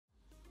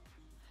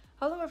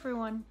Hello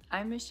everyone,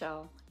 I'm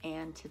Michelle,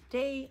 and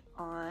today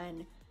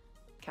on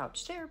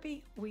Couch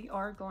Therapy, we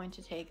are going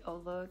to take a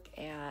look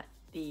at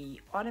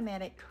the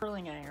automatic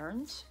curling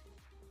irons.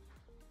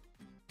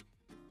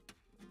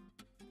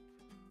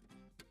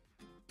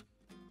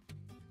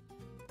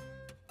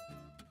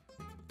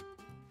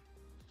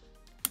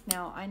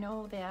 Now, I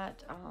know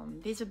that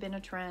these have been a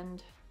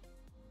trend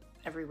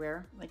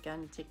everywhere, like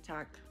on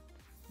TikTok,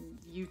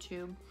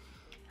 YouTube,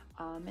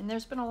 and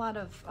there's been a lot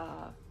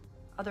of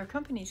other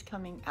companies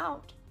coming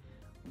out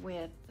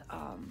with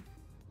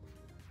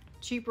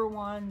cheaper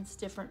ones,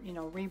 different,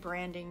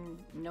 rebranding,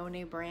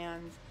 no-name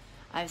brands.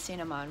 I've seen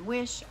them on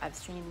Wish, I've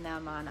seen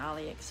them on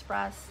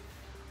AliExpress.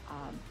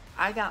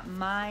 I got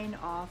mine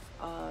off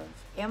of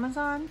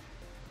Amazon.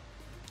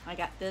 I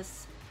got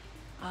this,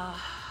 I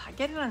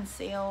get it on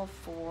sale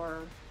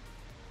for,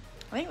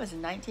 I think it was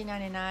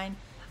 $19.99.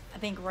 I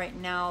think right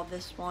now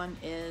this one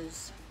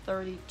is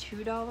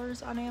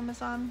 $32 on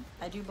Amazon,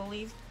 I do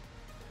believe.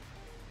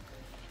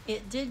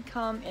 It did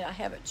come, and I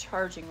have it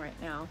charging right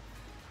now.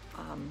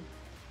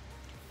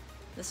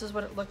 This is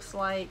what it looks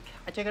like.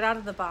 I took it out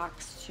of the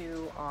box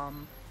to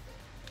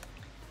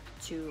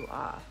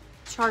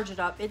charge it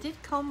up. It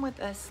did come with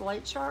a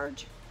slight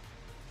charge,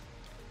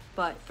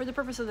 but for the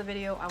purpose of the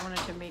video, I wanted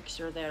to make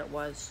sure that it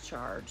was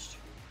charged.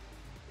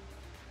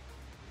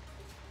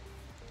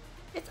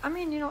 I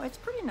mean, it's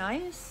pretty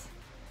nice.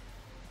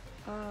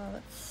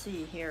 Let's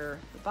see here.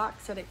 The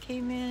box that it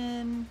came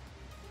in,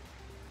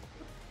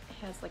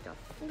 it has like a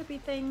flippy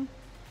thing.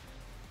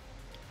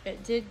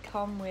 It did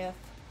come with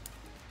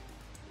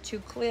 2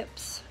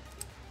 clips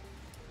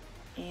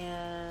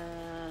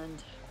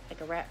and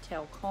like a rat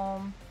tail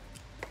comb,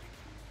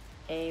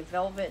 a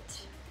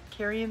velvet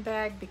carrying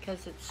bag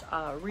because it's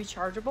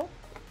rechargeable.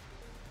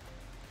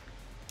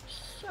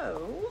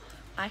 So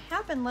I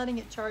have been letting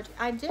it charge.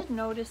 I did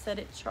notice that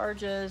it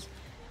charges,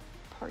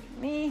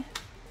 pardon me,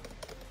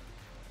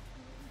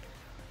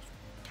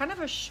 kind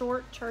of a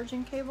short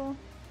charging cable,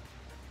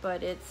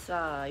 but it's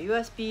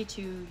USB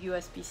to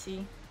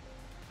USB-C.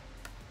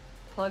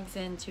 Plugs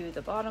into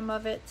the bottom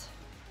of it.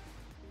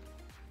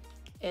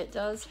 It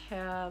does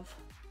have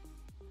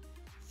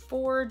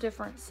 4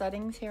 different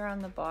settings here on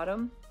the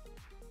bottom.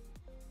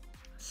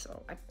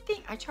 So I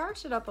think I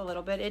charged it up a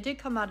little bit. It did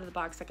come out of the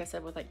box, like I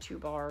said, with like 2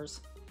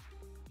 bars.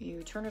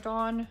 You turn it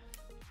on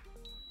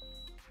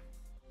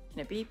and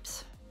it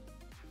beeps.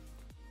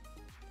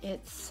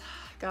 It's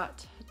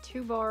got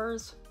 2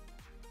 bars.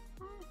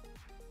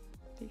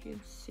 You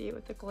can see it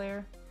with the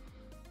glare.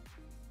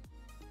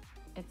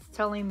 It's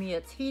telling me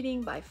it's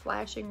heating by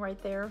flashing right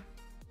there.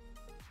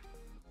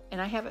 And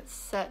I have it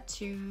set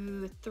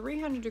to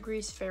 300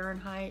 degrees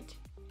Fahrenheit.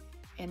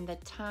 And the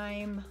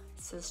time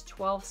says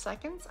 12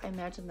 seconds. I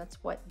imagine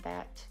that's what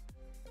that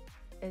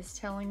is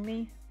telling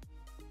me.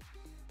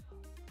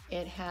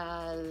 It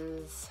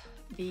has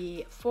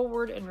the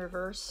forward and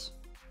reverse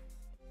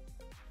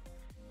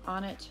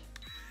on it.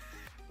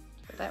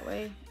 Go that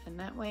way and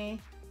that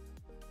way.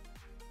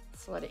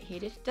 So let it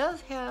heat. It does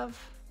have,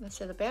 let's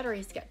say the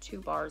battery's got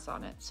 2 bars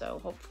on it, so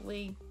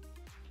hopefully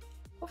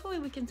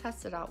we can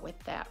test it out with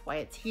that. While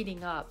it's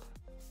heating up,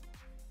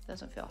 it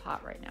doesn't feel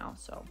hot right now,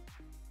 so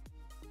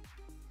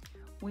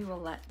we will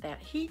let that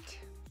heat.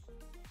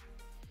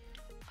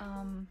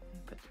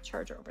 Put the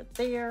charger over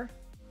there.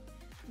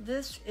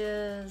 This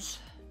is,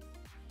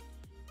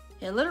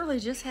 it literally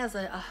just has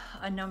a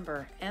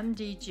number,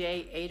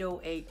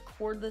 MDJ808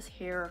 cordless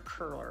hair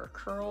curler.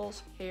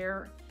 Curls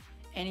hair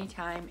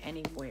anytime,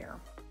 anywhere.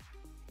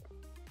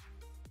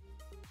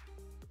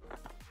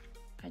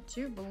 I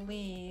do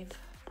believe,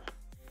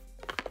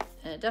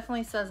 and it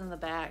definitely says in the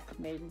back,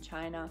 made in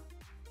China.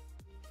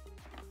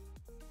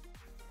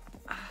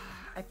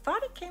 I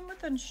thought it came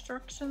with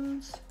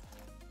instructions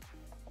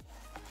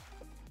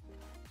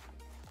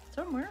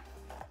somewhere,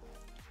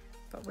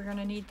 but we're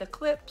gonna need the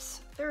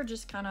clips. They're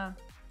just kind of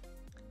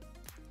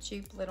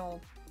cheap little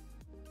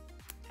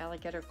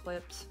alligator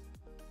clips,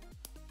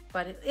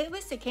 but at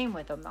least it came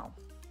with them though.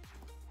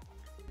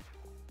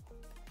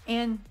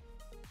 And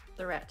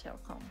the rat tail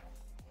comb.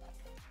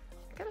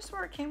 I could have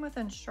swore it came with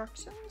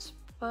instructions,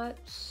 but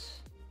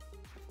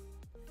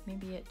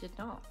maybe it did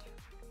not.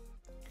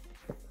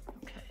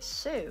 Okay,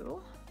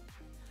 so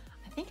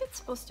I think it's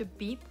supposed to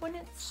beep when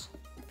it's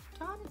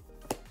done.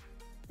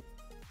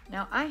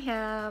 Now I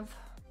have,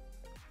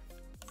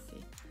 let's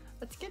see,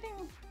 it's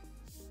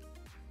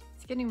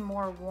getting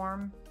more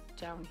warm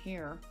down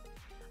here.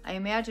 I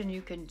imagine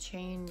you can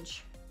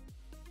change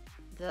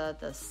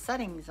the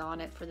settings on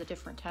it for the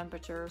different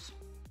temperatures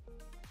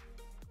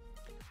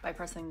by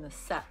pressing the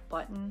set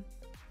button,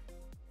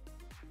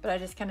 but I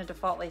just kind of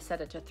defaultly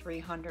set it to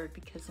 300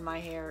 because my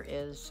hair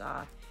is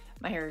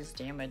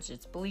damaged.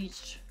 It's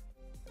bleached.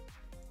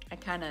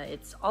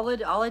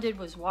 All I did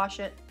was wash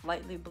it,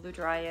 lightly blow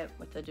dry it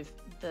with the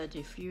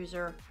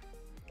diffuser,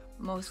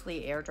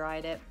 mostly air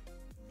dried it.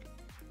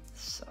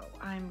 So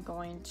I'm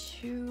going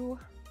to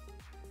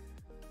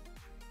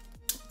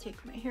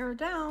take my hair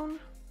down.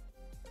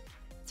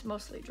 It's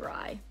mostly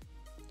dry.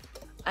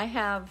 I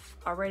have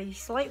already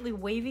slightly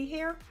wavy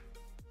hair,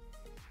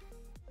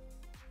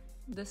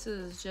 This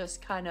is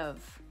just kind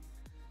of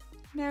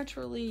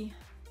naturally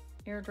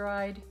air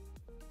dried.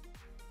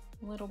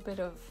 A little bit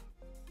of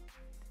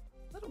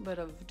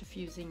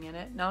diffusing in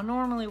it. Now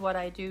normally what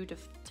I do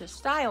to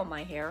style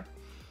my hair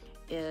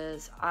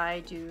is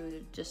I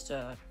do just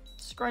a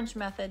scrunch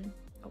method.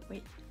 Oh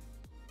wait,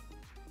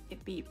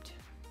 it beeped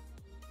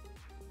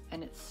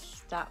and it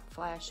stopped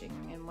flashing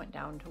and went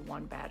down to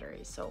 1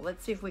 battery. So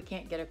let's see if we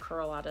can't get a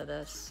curl out of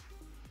this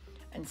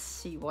and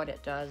see what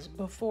it does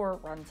before it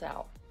runs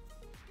out.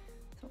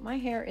 So my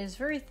hair is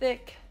very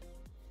thick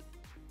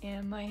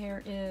and my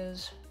hair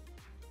is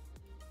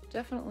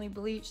definitely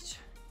bleached.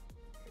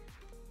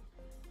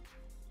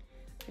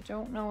 I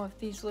don't know if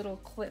these little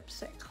clips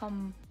that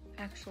come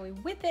actually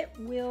with it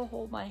will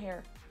hold my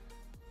hair,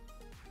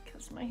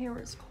 because my hair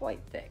is quite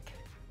thick.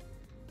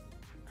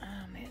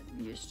 I had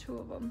used 2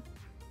 of them.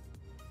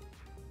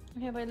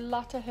 I have a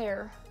lot of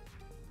hair.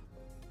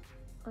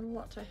 A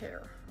lot of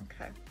hair.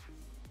 Okay.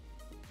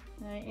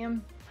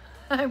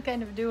 I'm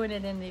kind of doing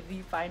it in the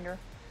viewfinder.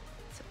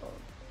 So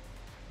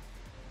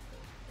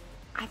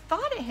I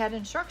thought it had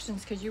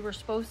instructions because you were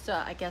supposed to,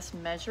 I guess,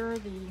 measure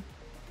the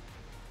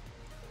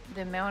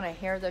amount of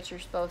hair that you're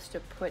supposed to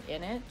put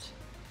in it.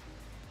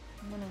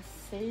 I'm gonna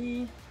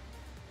see.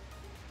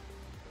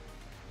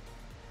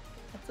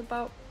 That's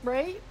about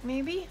right,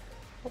 maybe.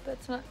 Hope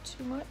that's not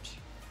too much.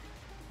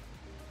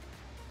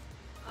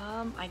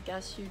 I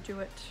guess you do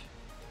it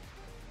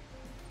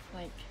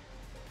like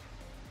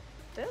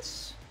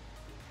this.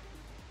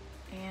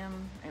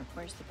 And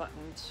where's the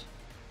buttons?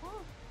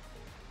 Oh,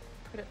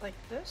 put it like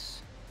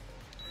this.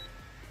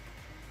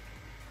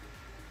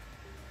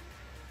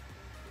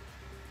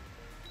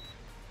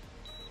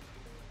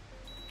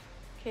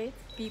 Okay,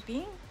 it's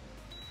beeping.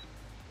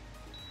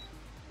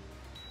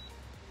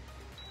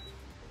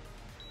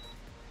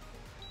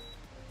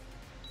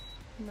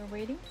 And we're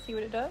waiting, see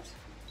what it does.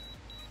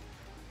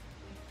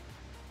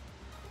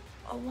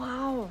 Oh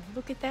wow,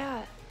 look at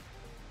that.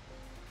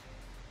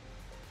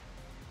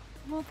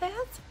 Well,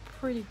 that's a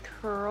pretty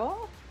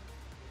curl.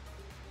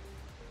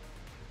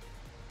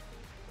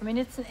 I mean,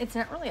 it's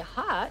not really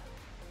hot,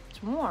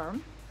 it's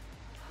warm.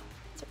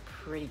 It's a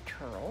pretty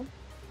curl.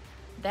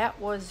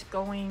 That was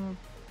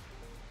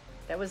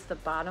the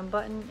bottom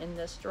button in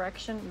this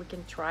direction. We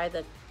can try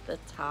the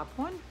top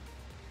one.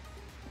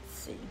 Let's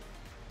see.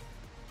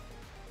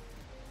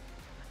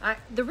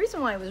 The reason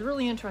why I was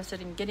really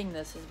interested in getting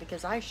this is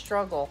because I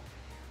struggle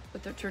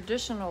with the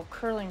traditional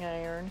curling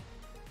iron.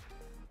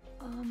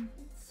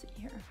 Let's see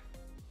here.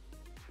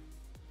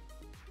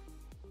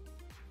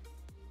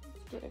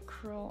 Let's get a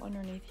curl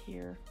underneath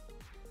here.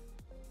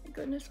 My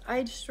goodness,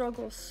 I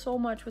struggle so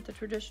much with the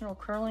traditional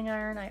curling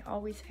iron. I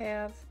always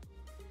have.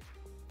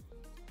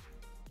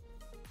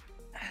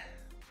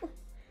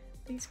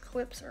 These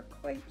clips are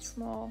quite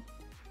small.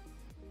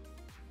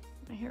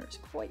 My hair is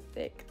quite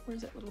thick.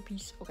 Where's that little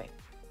piece? Okay.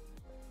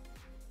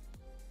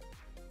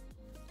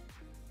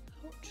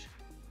 Ouch.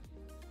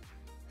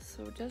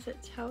 So does it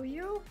tell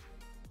you?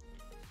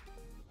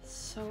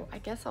 So I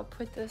guess I'll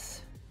put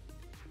this,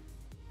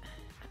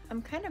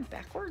 I'm kind of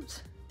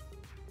backwards.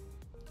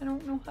 I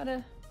don't know how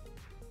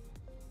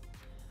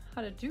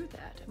to do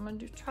that. I'm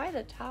gonna try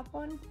the top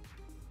one.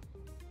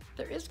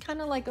 There is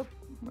kind of like a,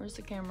 where's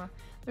the camera?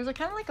 There's a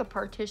kind of like a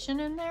partition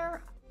in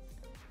there,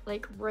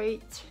 like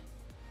right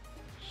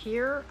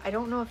here. I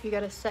don't know if you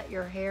got to set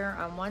your hair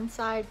on one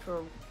side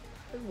for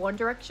one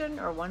direction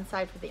or one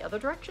side for the other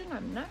direction.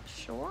 I'm not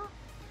sure,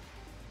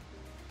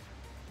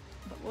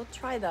 but we'll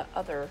try the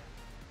other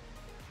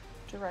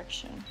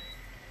direction.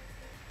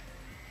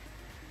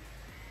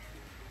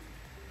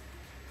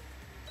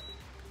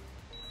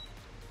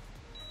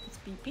 It's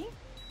beeping.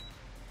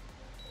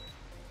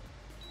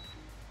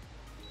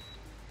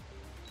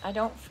 I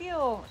don't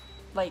feel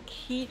like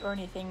heat or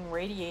anything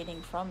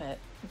radiating from it.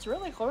 It's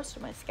really close to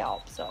my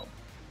scalp, so.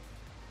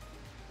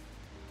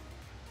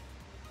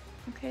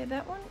 Okay,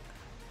 that one,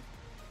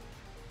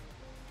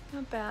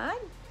 not bad,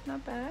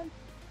 not bad.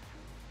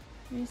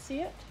 Can you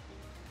see it?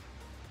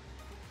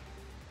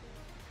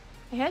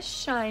 It has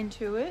shine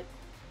to it.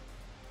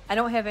 I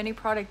don't have any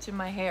product in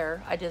my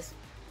hair. I just,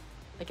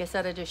 like I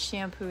said, I just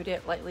shampooed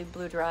it, lightly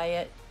blew dry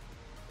it.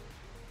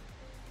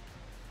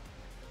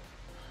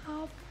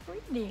 How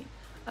pretty.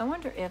 I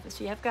wonder if,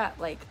 see, I've got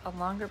like a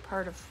longer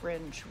part of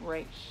fringe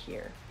right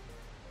here.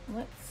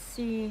 Let's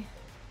see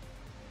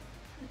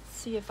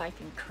if I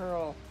can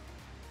curl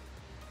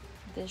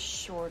this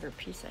shorter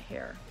piece of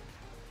hair.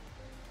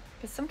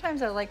 Because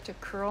sometimes I like to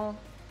curl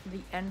the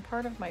end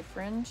part of my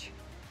fringe.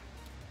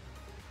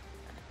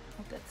 I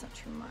hope that's not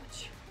too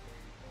much.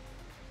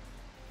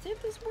 See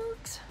if this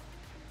works.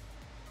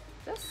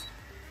 This.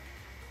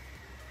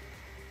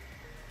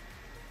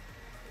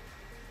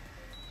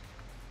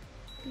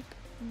 Beep,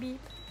 beep.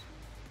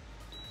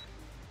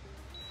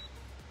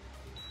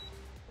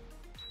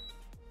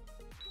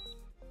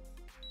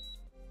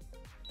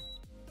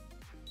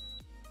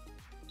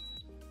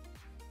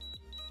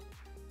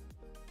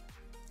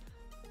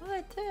 Well,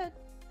 it did.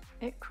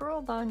 It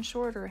curled on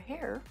shorter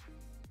hair.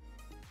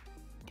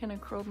 Kind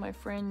of curled my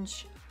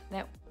fringe.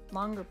 That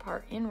longer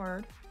part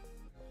inward.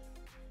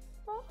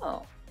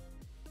 Oh,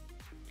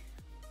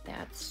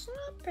 that's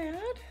not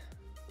bad.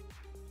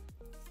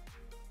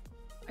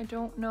 I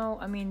don't know.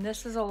 I mean,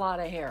 this is a lot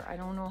of hair. I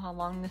don't know how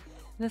long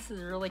this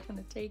is really going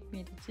to take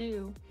me to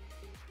do.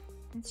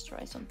 Let's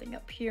try something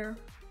up here.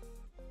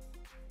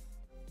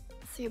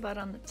 Let's see about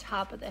on the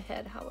top of the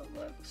head how it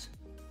looks.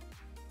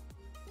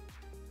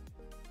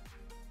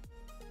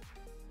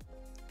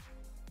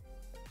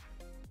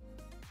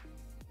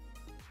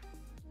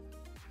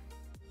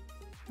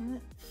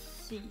 Let's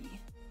see.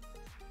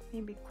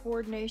 Maybe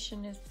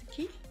coordination is the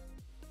key.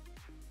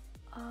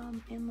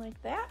 In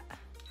like that.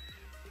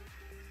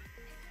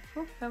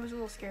 Oh, that was a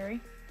little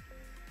scary.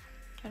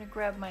 Kind of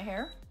grabbed my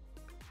hair.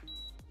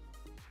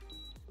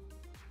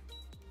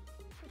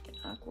 Like an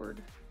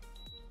awkward.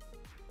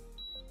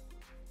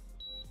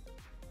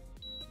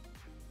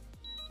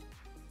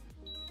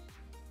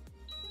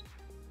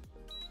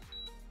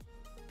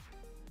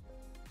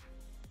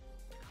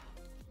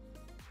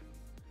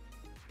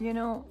 You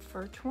know,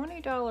 for a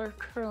 $20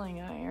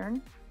 curling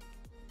iron,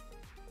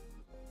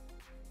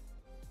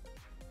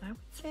 I would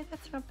say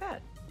that's not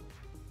bad.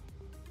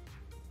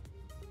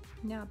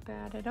 Not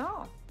bad at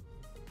all.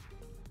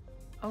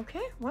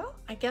 Okay, well,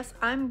 I guess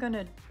I'm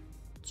gonna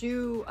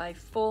do a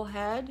full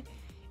head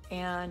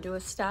and do a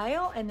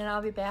style, and then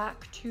I'll be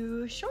back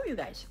to show you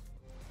guys.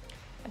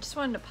 I just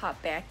wanted to pop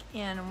back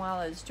in, and while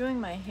I was doing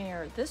my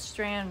hair, this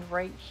strand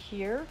right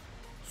here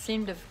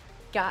seemed to have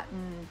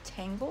gotten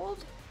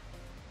tangled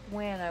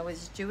when I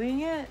was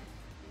doing it.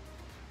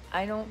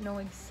 I don't know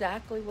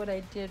exactly what I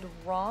did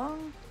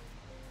wrong.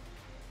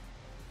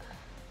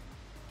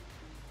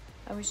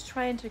 I was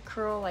trying to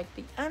curl like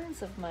the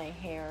ends of my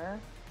hair.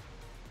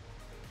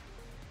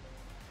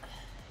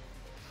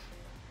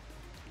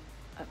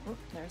 Oh,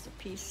 there's a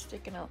piece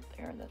sticking out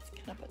there that's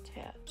kind of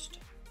attached.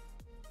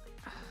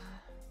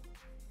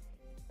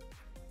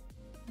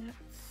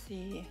 Let's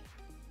see.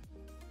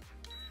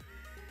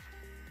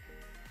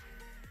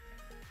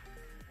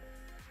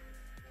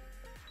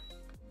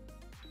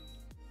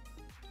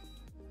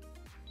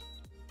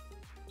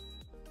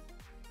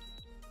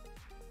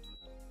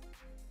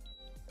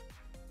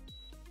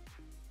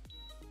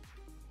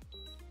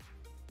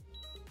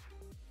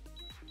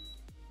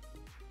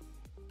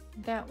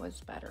 That was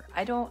better.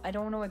 I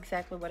don't know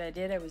exactly what I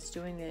did. I was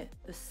doing it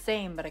the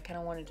same, but I kind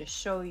of wanted to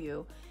show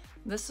you.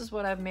 This is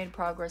what I've made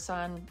progress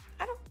on.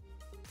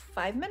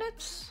 5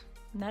 minutes?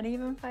 Not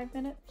even 5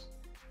 minutes.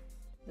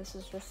 This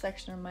is this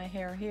section of my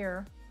hair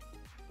here.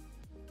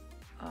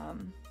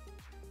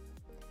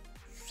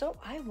 So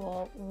I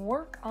will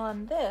work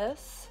on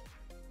this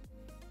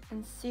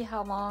and see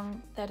how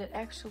long that it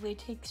actually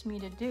takes me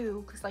to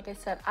do, because like I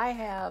said, I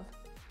have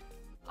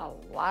a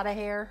lot of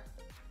hair.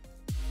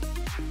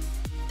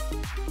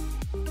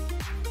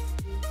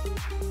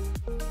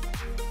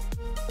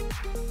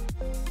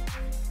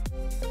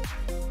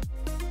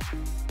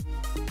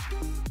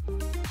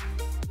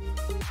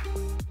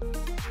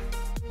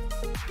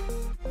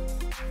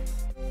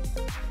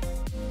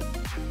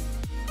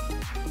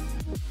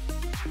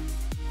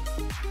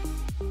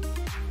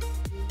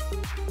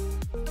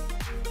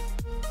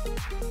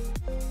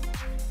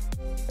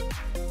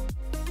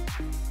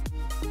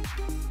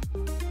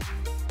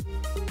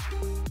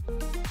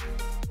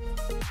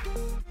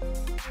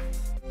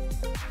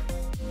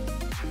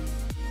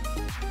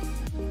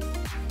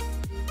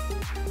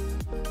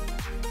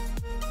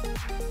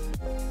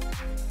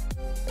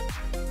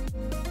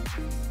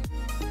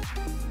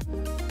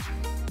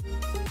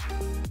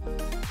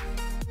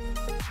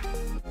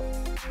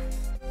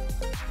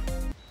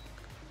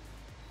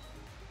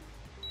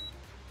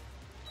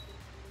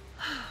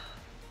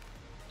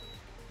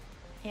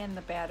 And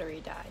the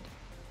battery died.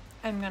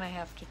 I'm gonna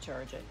have to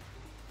charge it.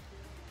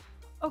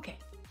 Okay,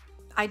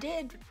 I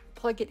did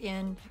plug it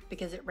in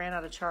because it ran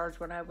out of charge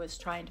when I was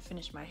trying to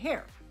finish my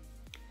hair.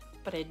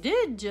 But I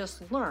did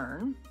just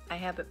learn I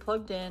have it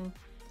plugged in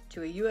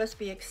to a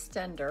USB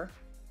extender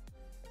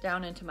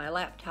down into my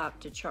laptop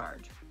to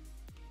charge.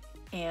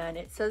 And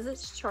it says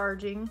it's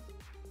charging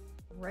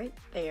right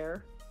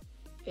there.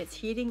 It's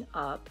heating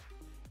up.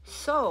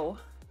 So,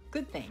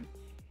 good thing.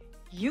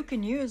 You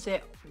can use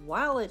it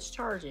while it's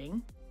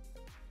charging,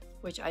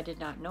 which I did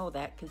not know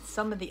that, because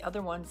some of the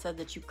other ones said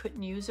that you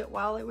couldn't use it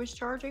while it was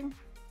charging.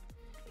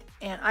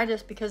 And I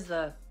just, because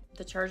the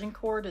charging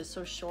cord is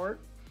so short,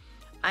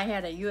 I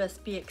had a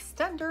USB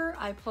extender,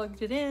 I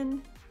plugged it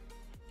in,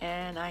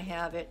 and I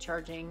have it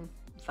charging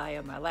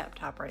via my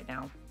laptop right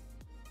now.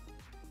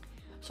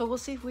 So we'll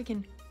see if we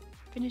can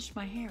finish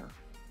my hair.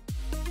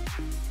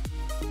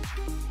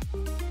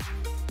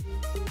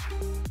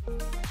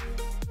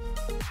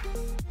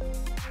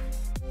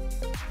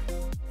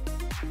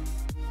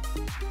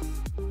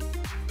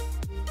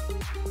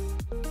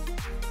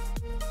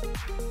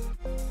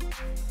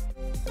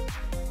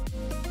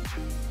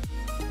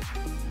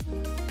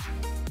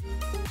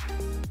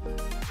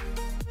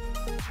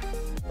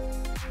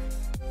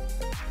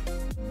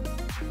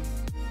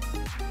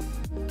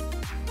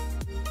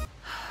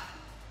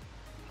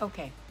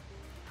 Okay,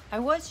 I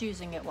was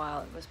using it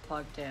while it was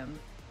plugged in,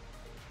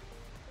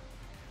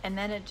 and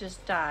then it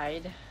just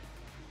died,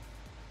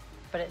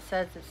 but it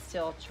says it's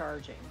still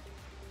charging.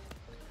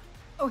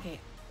 Okay,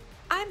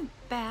 I'm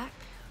back.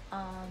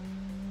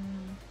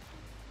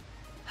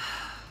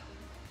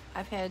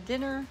 I've had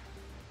dinner.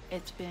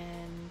 It's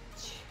been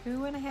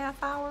 2.5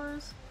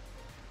 hours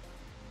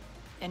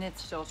and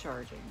it's still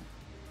charging.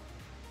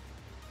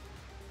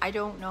 I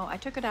don't know. I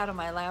took it out of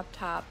my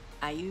laptop.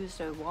 I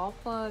used a wall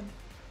plug.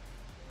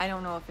 I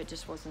don't know if it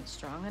just wasn't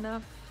strong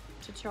enough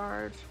to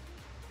charge,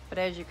 but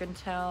as you can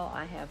tell,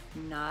 I have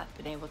not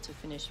been able to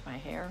finish my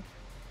hair.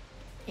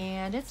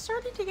 And it's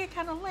starting to get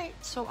kind of late,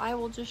 so I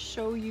will just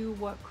show you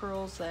what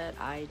curls that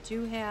I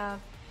do have.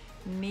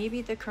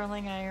 Maybe the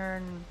curling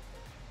iron,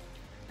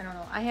 I don't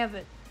know. I have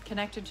it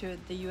connected to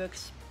the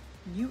USB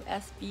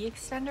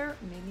extender.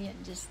 Maybe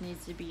it just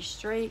needs to be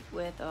straight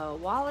with a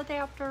wall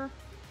adapter.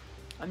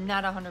 I'm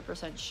not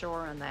 100%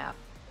 sure on that,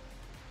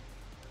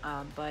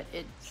 but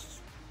it's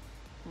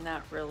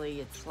not really.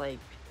 It's like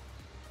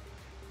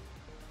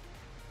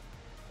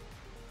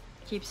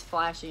keeps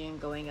flashing and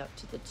going up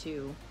to the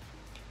 2.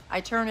 I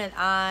turn it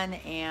on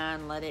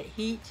and let it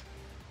heat,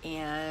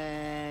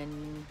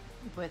 and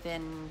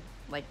within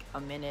like a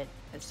minute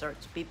it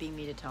starts beeping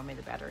me to tell me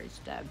the battery's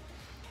dead.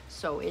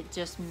 So it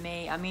just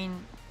may, I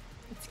mean,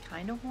 it's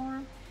kind of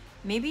warm.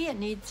 Maybe it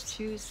needs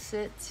to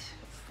sit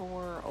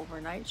for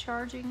overnight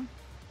charging.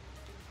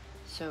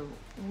 So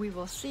we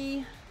will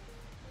see.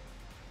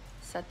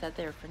 Set that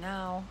there for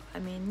now. I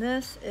mean,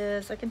 this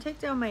is, I can take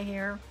down my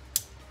hair.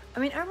 I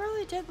mean, I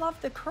really did love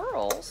the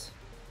curls.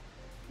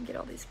 Get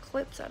all these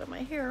clips out of my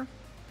hair.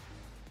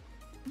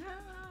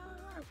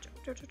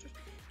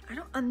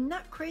 I'm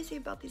not crazy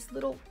about these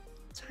little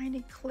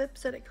tiny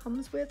clips that it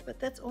comes with, but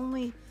that's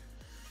only,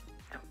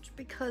 ouch,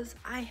 because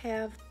I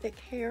have thick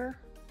hair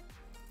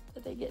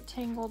that they get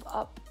tangled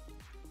up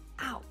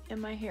out in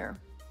my hair.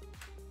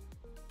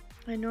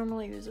 I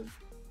normally use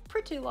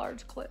pretty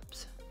large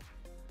clips,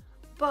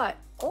 but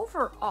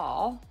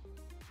overall,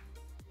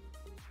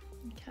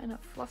 kind of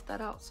fluff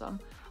that out some.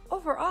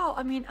 Overall,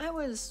 I mean, I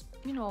was,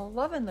 you know,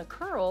 loving the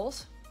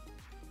curls,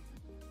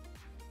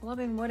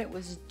 loving what it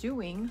was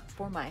doing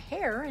for my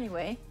hair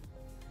anyway.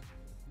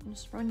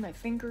 Just run my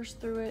fingers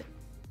through it.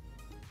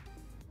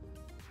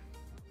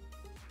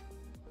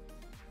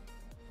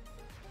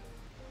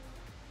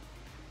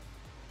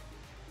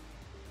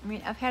 I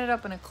mean, I've had it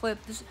up in a clip.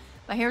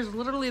 My hair's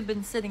literally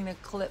been sitting in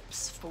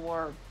clips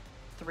for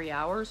 3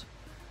 hours,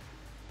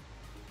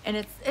 and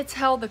it's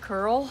held the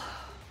curl.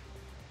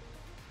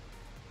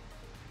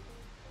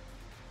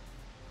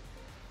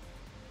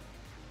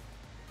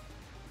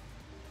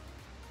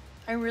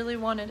 I really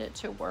wanted it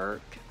to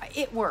work.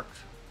 It worked.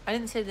 I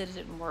didn't say that it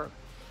didn't work.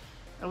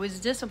 I was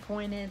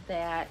disappointed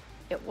that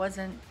it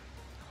wasn't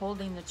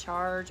holding the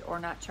charge or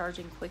not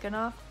charging quick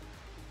enough.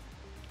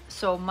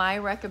 So my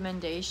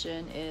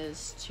recommendation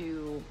is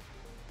to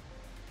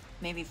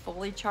maybe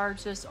fully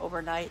charge this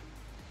overnight,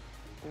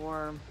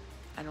 or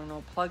I don't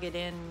know, plug it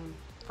in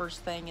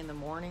first thing in the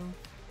morning.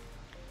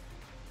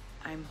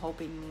 I'm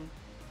hoping,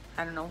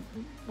 I don't know,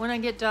 when I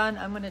get done,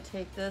 I'm gonna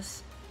take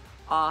this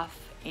off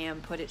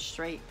and put it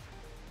straight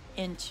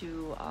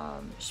into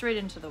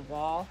the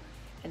wall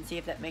and see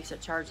if that makes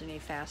it charge any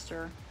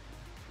faster.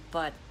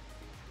 But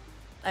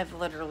I've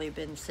literally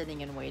been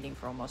sitting and waiting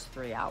for almost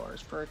 3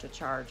 hours for it to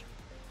charge.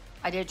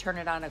 I did turn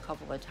it on a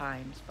couple of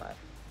times, but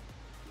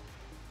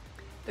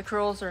the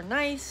curls are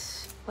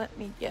nice. Let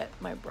me get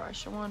my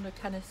brush. I wanted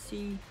to kind of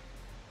see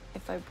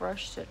if I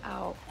brushed it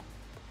out.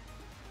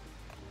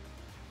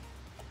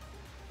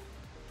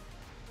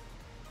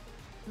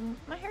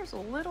 My hair's a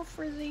little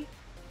frizzy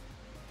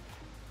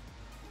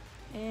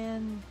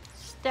and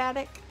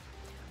static,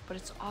 but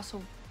it's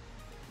also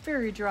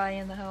very dry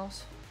in the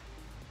house.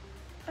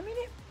 I mean,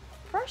 it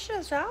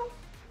brushes out.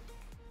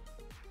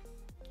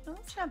 No,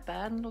 it's not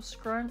bad. A little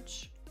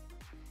scrunch.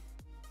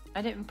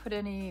 I didn't put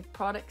any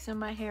products in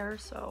my hair,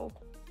 so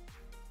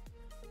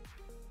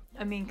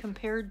I mean,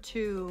 compared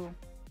to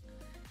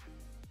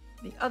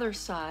the other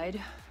side,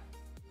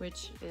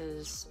 which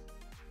is,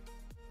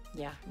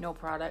 yeah, no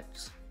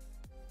products.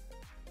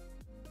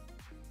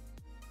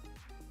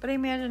 But I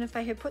imagine if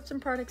I had put some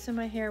products in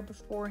my hair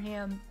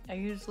beforehand, I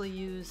usually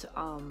use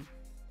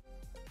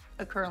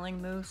a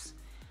curling mousse,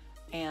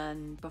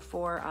 and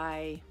before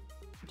I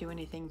do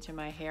anything to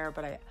my hair,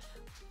 but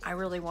I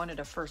really wanted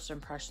a first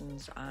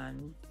impressions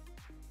on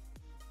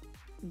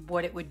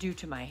what it would do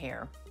to my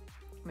hair.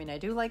 I mean, I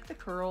do like the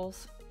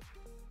curls.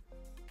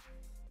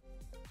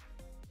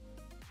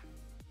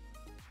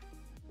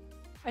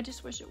 I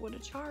just wish it would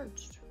have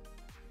charged.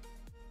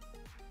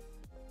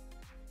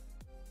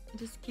 It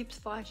just keeps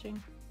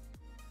flashing.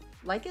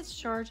 Like it's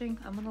charging.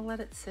 I'm gonna let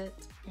it sit,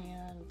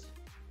 and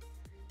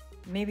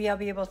maybe I'll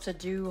be able to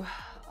do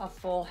a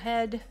full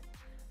head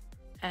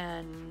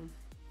and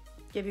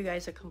give you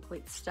guys a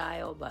complete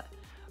style, but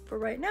for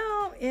right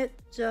now, it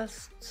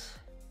just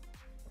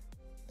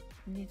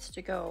needs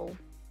to go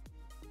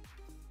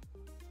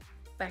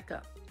back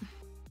up.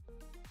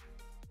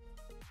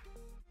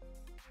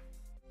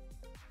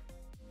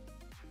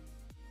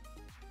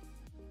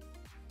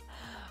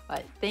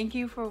 But thank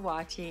you for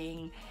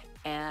watching,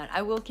 and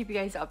I will keep you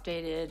guys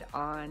updated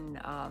on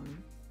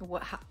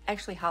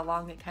actually how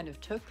long it kind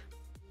of took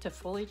to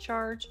fully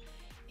charge.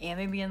 And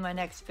maybe in my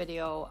next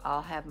video,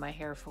 I'll have my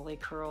hair fully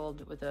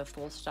curled with a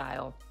full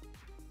style.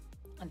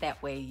 And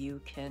that way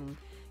you can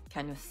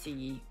kind of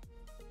see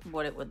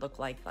what it would look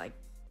like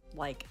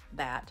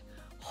that.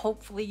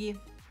 Hopefully,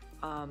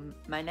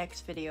 my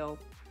next video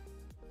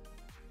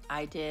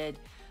I did,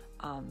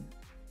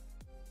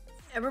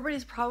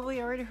 everybody's probably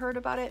already heard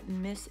about it,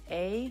 Miss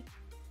A.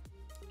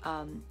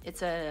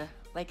 It's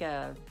like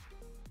a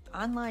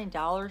online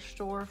dollar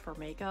store for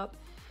makeup.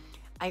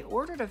 I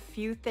ordered a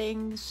few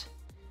things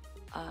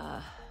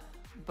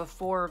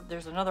before.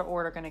 There's another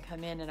order going to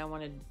come in, and I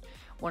want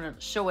to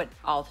show it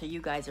all to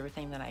you guys,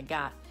 everything that I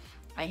got.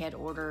 I had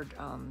ordered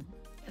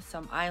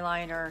some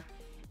eyeliner,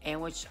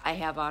 and which I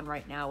have on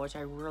right now, which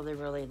I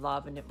really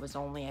love, and it was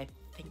only, I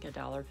think,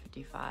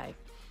 $1.55.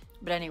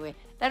 But anyway,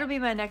 that'll be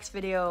my next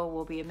video,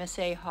 will be a Miss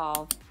A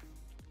haul.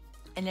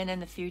 And then in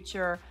the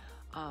future,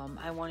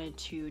 I wanted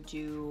to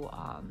do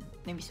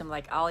maybe some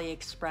like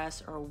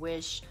AliExpress or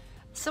Wish,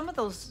 some of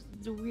those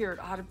weird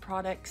odd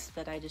products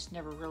that I just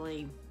never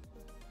really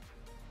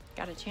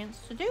got a chance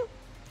to do.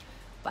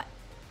 But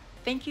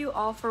thank you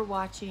all for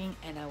watching,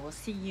 and I will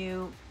see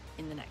you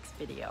in the next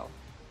video.